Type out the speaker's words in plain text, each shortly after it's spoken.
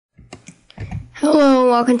Hello and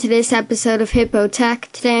welcome to this episode of Hippo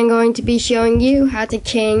Tech. Today I'm going to be showing you how to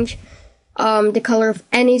change the color of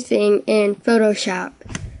anything in Photoshop.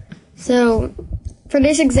 So for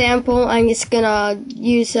this example, I'm just gonna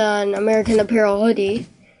use an American Apparel hoodie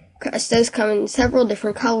because those come in several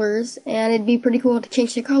different colors and it'd be pretty cool to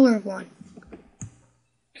change the color of one.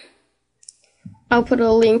 I'll put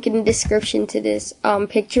a link in the description to this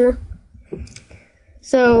picture.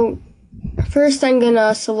 So first I'm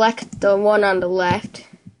gonna select the one on the left,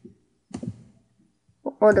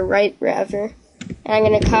 or the right rather, and I'm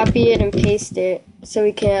gonna copy it and paste it so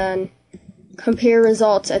we can compare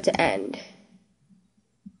results at the end.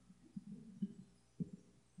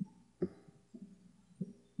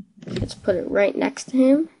 Let's put it right next to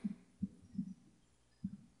him.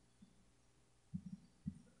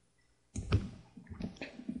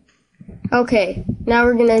 Okay, now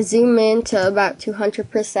we're gonna zoom in to about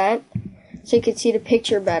 200%. So you can see the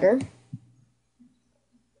picture better.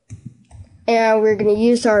 And we're going to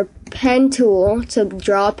use our pen tool to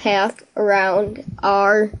draw a path around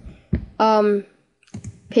our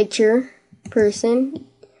picture person.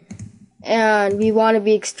 And we want to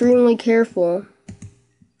be extremely careful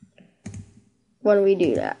when we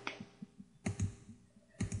do that.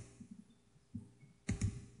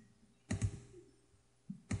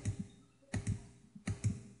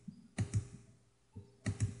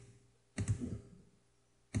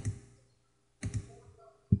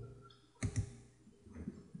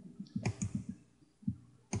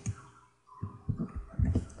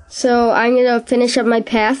 So I'm going to finish up my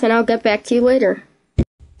path and I'll get back to you later.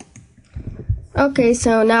 Okay,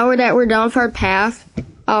 so now that we're done with our path,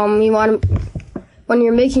 when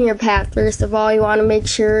you're making your path, first of all, you want to make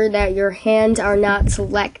sure that your hands are not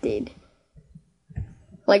selected.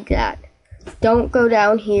 Like that. Don't go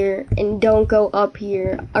down here and don't go up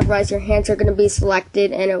here, otherwise your hands are going to be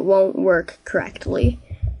selected and it won't work correctly.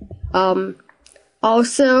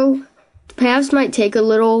 Also, paths might take a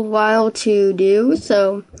little while to do,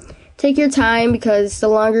 so take your time because the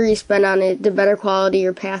longer you spend on it, the better quality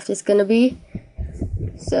your path is going to be.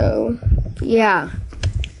 So, yeah.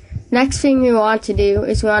 Next thing we want to do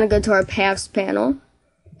is we want to go to our paths panel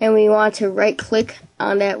and we want to right click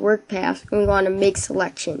on that work path and we want to make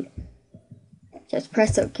selection. Just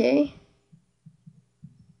press OK.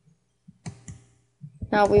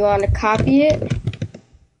 Now we want to copy it.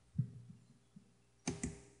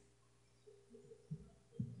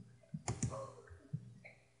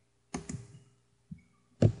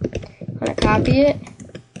 I'm going to copy it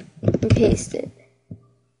and paste it.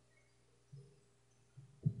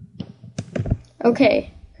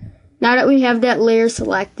 Okay, now that we have that layer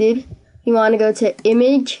selected, we want to go to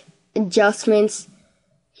Image, Adjustments,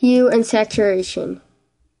 Hue and Saturation.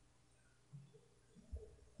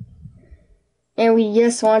 And we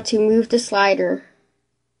just want to move the slider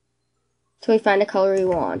till we find the color we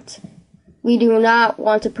want. We do not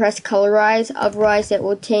want to press colorize, otherwise it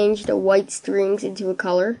will change the white strings into a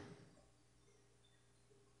color.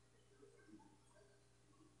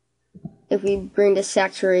 If we bring the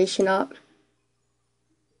saturation up.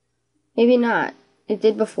 Maybe not. It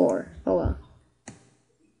did before. Oh well.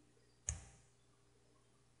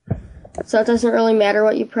 So it doesn't really matter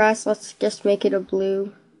what you press. Let's just make it a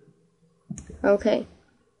blue. Okay.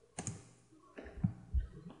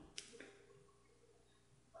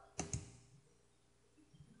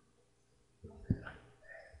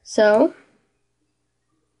 So,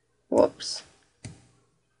 whoops.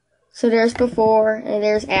 So there's before and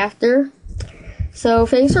there's after. So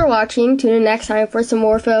thanks for watching. Tune in next time for some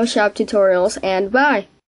more Photoshop tutorials and bye!